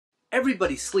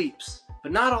Everybody sleeps,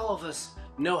 but not all of us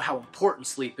know how important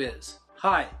sleep is.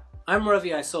 Hi, I'm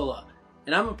Ravi Aysola,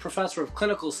 and I'm a professor of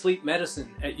clinical sleep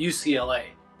medicine at UCLA.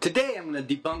 Today I'm going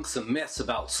to debunk some myths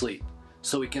about sleep,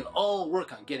 so we can all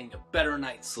work on getting a better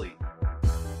night's sleep.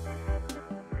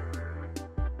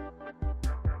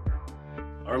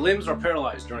 Our limbs are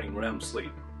paralyzed during REM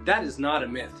sleep. That is not a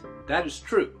myth. That is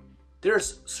true.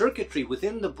 There's circuitry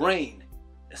within the brain,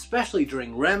 especially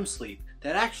during REM sleep,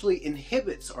 that actually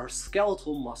inhibits our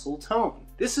skeletal muscle tone.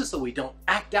 This is so we don't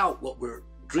act out what we're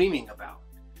dreaming about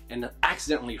and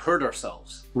accidentally hurt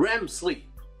ourselves. REM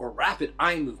sleep, or rapid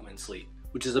eye movement sleep,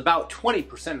 which is about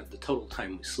 20% of the total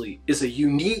time we sleep, is a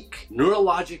unique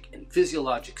neurologic and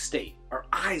physiologic state. Our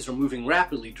eyes are moving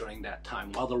rapidly during that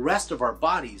time, while the rest of our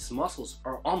body's muscles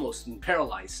are almost in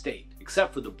paralyzed state,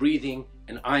 except for the breathing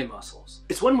and eye muscles.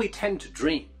 It's when we tend to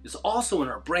dream. It's also when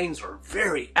our brains are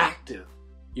very active.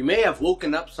 You may have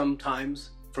woken up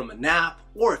sometimes from a nap,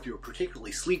 or if you're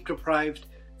particularly sleep deprived,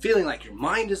 feeling like your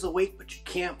mind is awake but you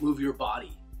can't move your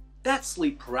body. That's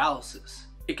sleep paralysis.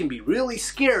 It can be really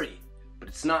scary, but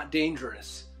it's not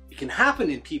dangerous. It can happen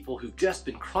in people who've just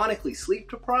been chronically sleep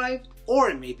deprived, or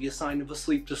it may be a sign of a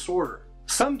sleep disorder.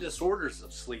 Some disorders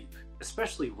of sleep,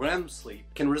 especially REM sleep,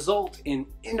 can result in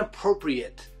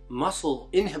inappropriate muscle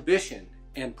inhibition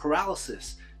and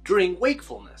paralysis during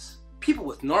wakefulness. People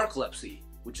with narcolepsy,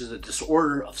 which is a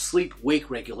disorder of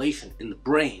sleep-wake regulation in the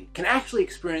brain, can actually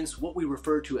experience what we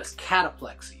refer to as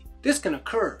cataplexy. This can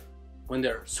occur when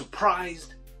they're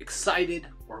surprised, excited,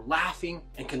 or laughing,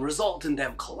 and can result in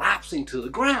them collapsing to the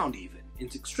ground even, in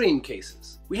extreme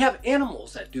cases. We have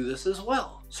animals that do this as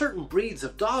well. Certain breeds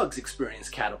of dogs experience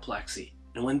cataplexy,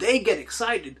 and when they get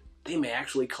excited, they may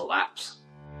actually collapse.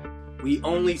 We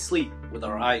only sleep with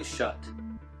our eyes shut.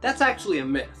 That's actually a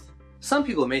myth. Some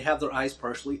people may have their eyes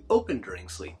partially open during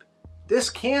sleep. This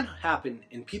can happen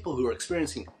in people who are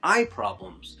experiencing eye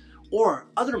problems or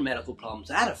other medical problems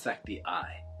that affect the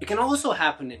eye. It can also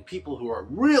happen in people who are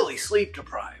really sleep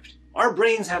deprived. Our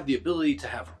brains have the ability to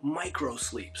have micro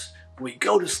sleeps, where we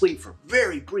go to sleep for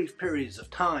very brief periods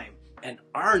of time and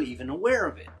aren't even aware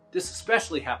of it. This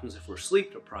especially happens if we're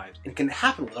sleep deprived and can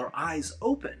happen with our eyes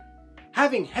open.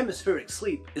 Having hemispheric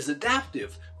sleep is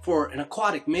adaptive for an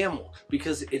aquatic mammal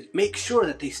because it makes sure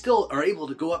that they still are able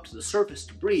to go up to the surface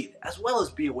to breathe, as well as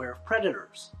be aware of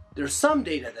predators. There's some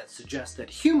data that suggests that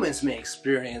humans may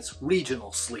experience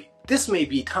regional sleep. This may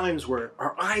be times where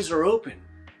our eyes are open,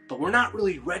 but we're not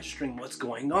really registering what's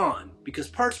going on because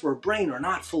parts of our brain are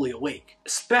not fully awake,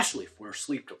 especially if we're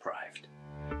sleep deprived.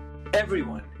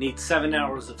 Everyone needs 7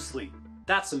 hours of sleep.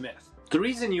 That's a myth. The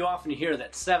reason you often hear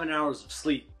that 7 hours of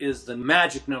sleep is the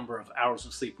magic number of hours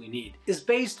of sleep we need is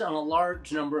based on a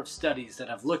large number of studies that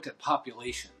have looked at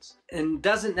populations, and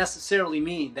doesn't necessarily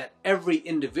mean that every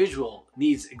individual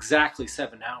needs exactly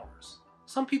 7 hours.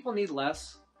 Some people need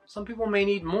less, some people may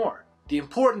need more. The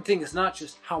important thing is not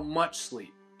just how much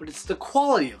sleep, but it's the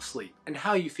quality of sleep and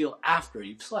how you feel after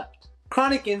you've slept.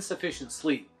 Chronic insufficient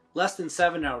sleep, less than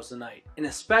 7 hours a night, and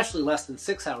especially less than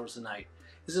 6 hours a night,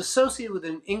 is associated with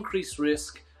an increased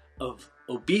risk of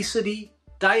obesity,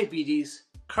 diabetes,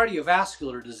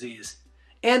 cardiovascular disease,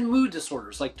 and mood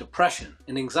disorders like depression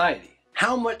and anxiety.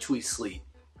 How much we sleep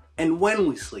and when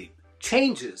we sleep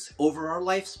changes over our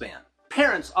lifespan.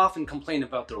 Parents often complain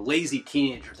about their lazy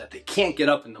teenagers that they can't get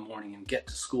up in the morning and get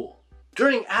to school.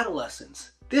 During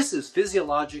adolescence, this is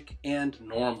physiologic and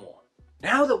normal.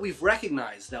 Now that we've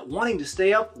recognized that wanting to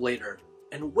stay up later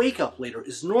and wake up later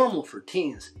is normal for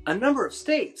teens, a number of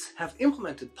states have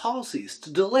implemented policies to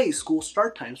delay school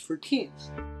start times for teens.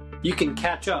 You can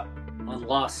catch up on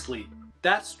lost sleep.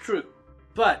 That's true,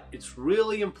 but it's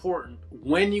really important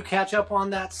when you catch up on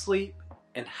that sleep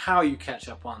and how you catch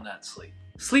up on that sleep.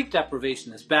 Sleep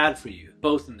deprivation is bad for you,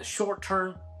 both in the short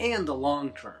term and the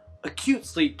long term. Acute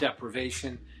sleep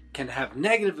deprivation can have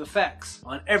negative effects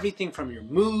on everything from your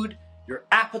mood, your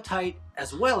appetite,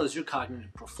 as well as your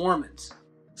cognitive performance.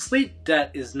 Sleep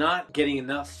debt is not getting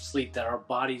enough sleep that our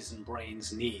bodies and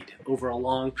brains need over a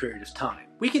long period of time.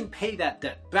 We can pay that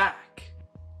debt back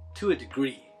to a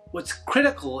degree. What's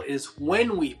critical is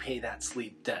when we pay that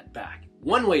sleep debt back.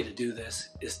 One way to do this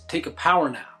is to take a power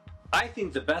nap. I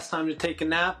think the best time to take a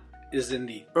nap is in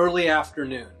the early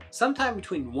afternoon, sometime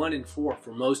between 1 and 4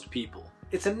 for most people.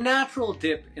 It's a natural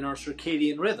dip in our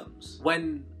circadian rhythms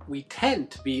when we tend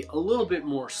to be a little bit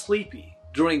more sleepy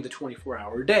during the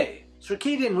 24-hour day.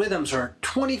 Circadian rhythms are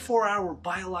 24-hour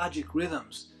biologic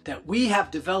rhythms that we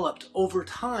have developed over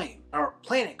time. Our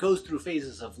planet goes through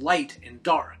phases of light and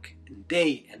dark, and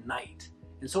day and night.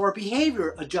 And so our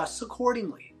behavior adjusts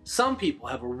accordingly. Some people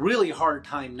have a really hard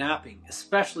time napping,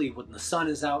 especially when the sun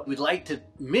is out. We'd like to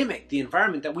mimic the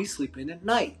environment that we sleep in at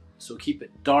night. So keep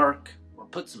it dark, or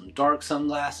put some dark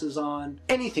sunglasses on.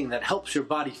 Anything that helps your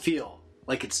body feel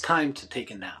like it's time to take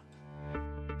a nap.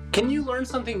 Can you learn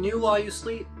something new while you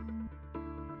sleep?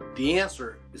 The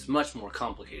answer is much more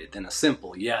complicated than a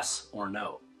simple yes or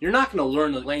no. You're not going to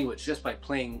learn the language just by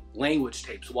playing language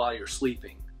tapes while you're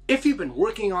sleeping. If you've been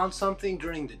working on something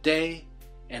during the day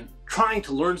and trying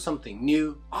to learn something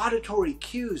new, auditory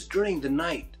cues during the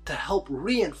night to help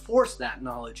reinforce that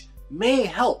knowledge may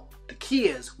help. The key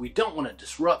is we don't want to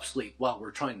disrupt sleep while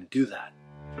we're trying to do that.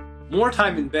 More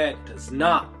time in bed does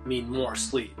not mean more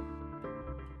sleep.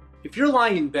 If you're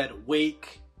lying in bed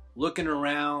awake, looking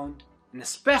around, and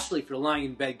especially if you're lying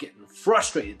in bed getting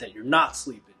frustrated that you're not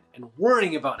sleeping and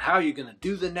worrying about how you're going to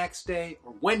do the next day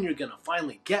or when you're going to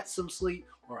finally get some sleep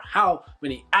or how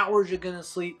many hours you're going to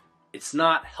sleep, it's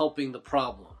not helping the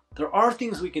problem. There are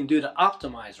things we can do to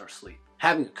optimize our sleep.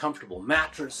 Having a comfortable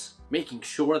mattress, making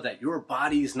sure that your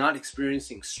body is not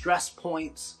experiencing stress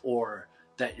points or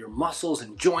that your muscles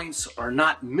and joints are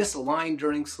not misaligned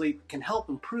during sleep can help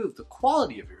improve the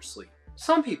quality of your sleep.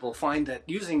 Some people find that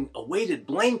using a weighted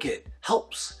blanket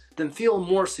helps them feel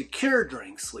more secure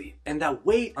during sleep, and that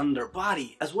weight on their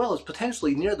body, as well as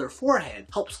potentially near their forehead,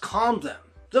 helps calm them.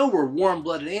 Though we're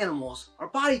warm-blooded animals, our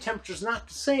body temperature is not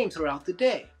the same throughout the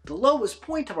day. The lowest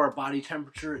point of our body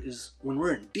temperature is when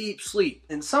we're in deep sleep.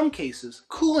 In some cases,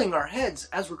 cooling our heads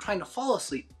as we're trying to fall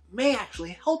asleep may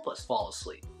actually help us fall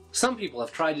asleep. Some people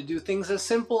have tried to do things as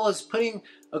simple as putting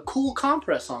a cool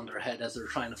compress on their head as they're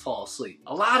trying to fall asleep.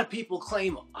 A lot of people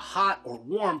claim a hot or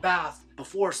warm bath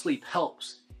before sleep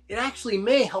helps. It actually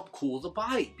may help cool the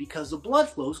body because the blood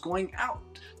flow is going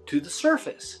out to the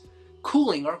surface,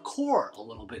 cooling our core a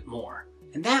little bit more,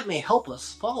 and that may help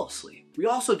us fall asleep. We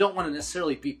also don't want to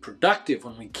necessarily be productive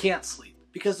when we can't sleep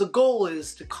because the goal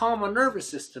is to calm our nervous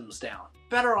systems down.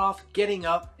 Better off getting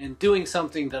up and doing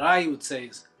something that I would say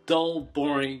is dull,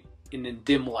 boring, and in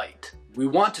dim light. We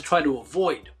want to try to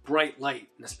avoid bright light,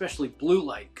 and especially blue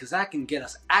light, because that can get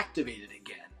us activated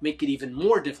again, make it even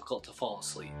more difficult to fall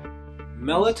asleep.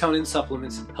 Melatonin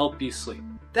supplements help you sleep.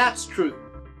 That's true.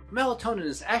 Melatonin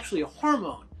is actually a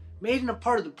hormone made in a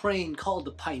part of the brain called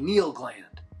the pineal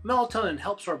gland. Melatonin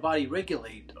helps our body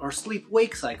regulate our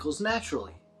sleep-wake cycles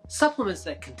naturally. Supplements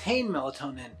that contain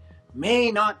melatonin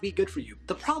may not be good for you.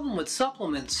 The problem with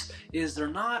supplements is they're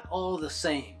not all the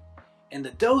same. And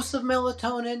the dose of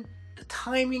melatonin, the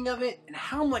timing of it, and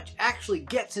how much actually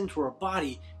gets into our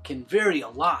body can vary a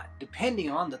lot depending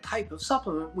on the type of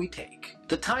supplement we take.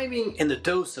 The timing and the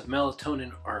dose of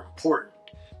melatonin are important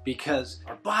because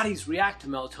our bodies react to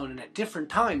melatonin at different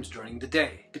times during the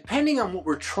day. Depending on what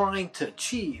we're trying to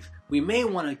achieve, we may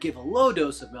want to give a low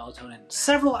dose of melatonin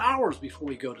several hours before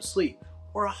we go to sleep,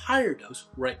 or a higher dose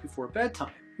right before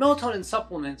bedtime. Melatonin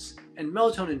supplements and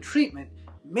melatonin treatment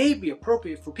may be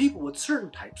appropriate for people with certain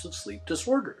types of sleep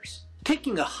disorders.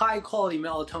 Taking a high-quality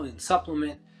melatonin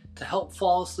supplement to help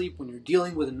fall asleep when you're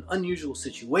dealing with an unusual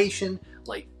situation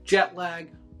like jet lag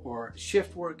or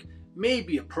shift work may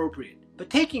be appropriate. But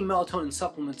taking melatonin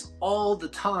supplements all the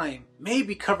time may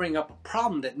be covering up a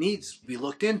problem that needs to be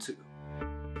looked into.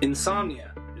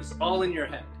 Insomnia is all in your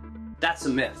head. That's a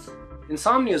myth.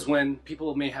 Insomnia is when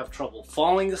people may have trouble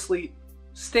falling asleep,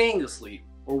 staying asleep,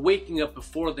 or waking up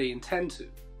before they intend to.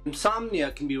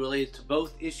 Insomnia can be related to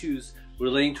both issues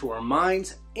relating to our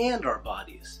minds and our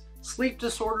bodies. Sleep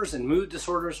disorders and mood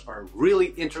disorders are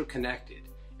really interconnected,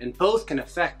 and both can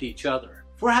affect each other.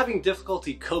 If we're having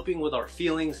difficulty coping with our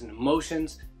feelings and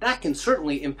emotions, that can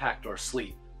certainly impact our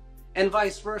sleep, and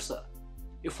vice versa.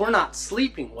 If we're not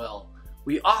sleeping well,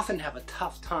 we often have a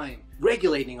tough time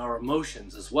regulating our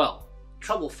emotions as well.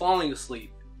 Trouble falling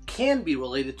asleep can be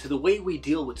related to the way we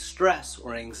deal with stress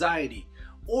or anxiety,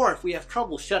 or if we have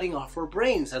trouble shutting off our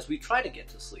brains as we try to get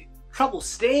to sleep. Trouble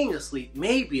staying asleep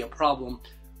may be a problem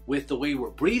with the way we're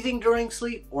breathing during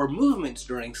sleep or movements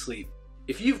during sleep.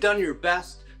 If you've done your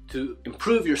best to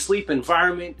improve your sleep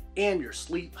environment and your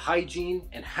sleep hygiene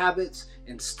and habits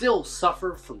and still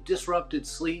suffer from disrupted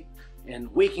sleep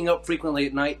and waking up frequently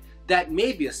at night, that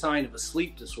may be a sign of a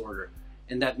sleep disorder,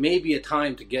 and that may be a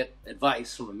time to get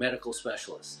advice from a medical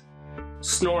specialist.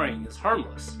 Snoring is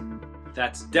harmless.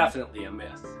 That's definitely a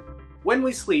myth. When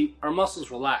we sleep, our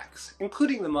muscles relax,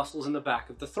 including the muscles in the back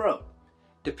of the throat.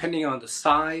 Depending on the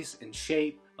size and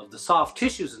shape of the soft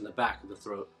tissues in the back of the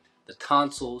throat, the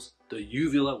tonsils, the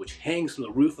uvula, which hangs from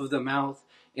the roof of the mouth,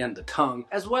 and the tongue,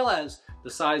 as well as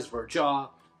the size of our jaw,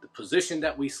 the position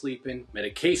that we sleep in,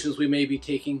 medications we may be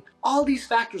taking, all these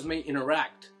factors may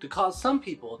interact to cause some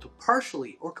people to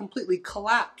partially or completely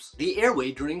collapse the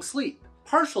airway during sleep.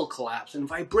 Partial collapse and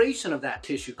vibration of that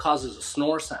tissue causes a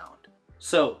snore sound.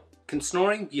 So, can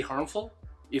snoring be harmful?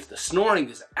 If the snoring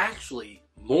is actually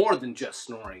more than just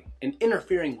snoring and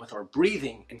interfering with our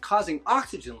breathing and causing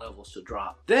oxygen levels to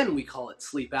drop, then we call it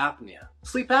sleep apnea.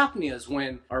 Sleep apnea is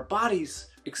when our bodies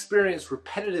experience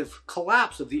repetitive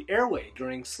collapse of the airway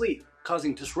during sleep,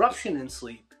 causing disruption in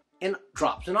sleep and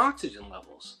drops in oxygen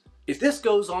levels. If this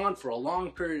goes on for a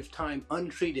long period of time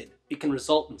untreated, it can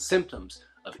result in symptoms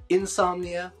of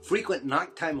insomnia, frequent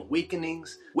nighttime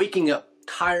awakenings, waking up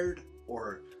tired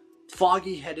or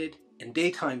foggy-headed, and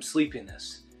daytime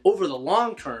sleepiness. Over the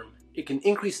long term, it can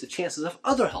increase the chances of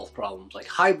other health problems like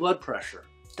high blood pressure,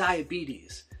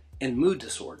 diabetes, and mood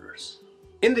disorders.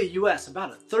 In the US,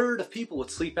 about a third of people with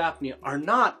sleep apnea are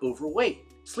not overweight.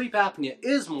 Sleep apnea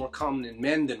is more common in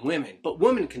men than women, but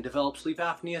women can develop sleep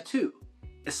apnea too,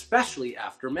 especially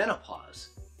after menopause.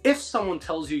 If someone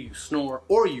tells you you snore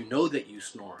or you know that you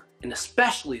snore, and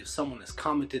especially if someone has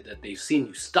commented that they've seen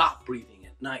you stop breathing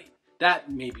at night,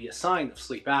 that may be a sign of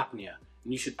sleep apnea,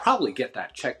 and you should probably get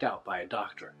that checked out by a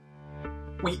doctor.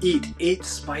 We eat 8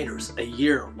 spiders a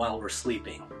year while we're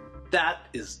sleeping. That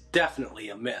is definitely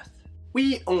a myth. We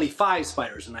eat only 5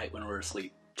 spiders a night when we're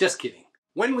asleep. Just kidding.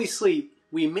 When we sleep,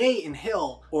 we may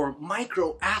inhale or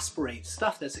micro-aspirate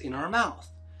stuff that's in our mouth.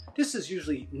 This is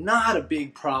usually not a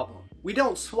big problem. We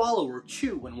don't swallow or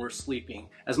chew when we're sleeping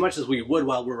as much as we would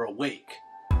while we're awake.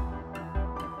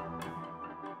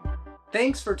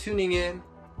 Thanks for tuning in.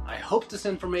 I hope this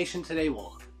information today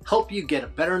will help you get a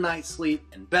better night's sleep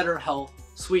and better health.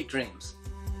 Sweet dreams.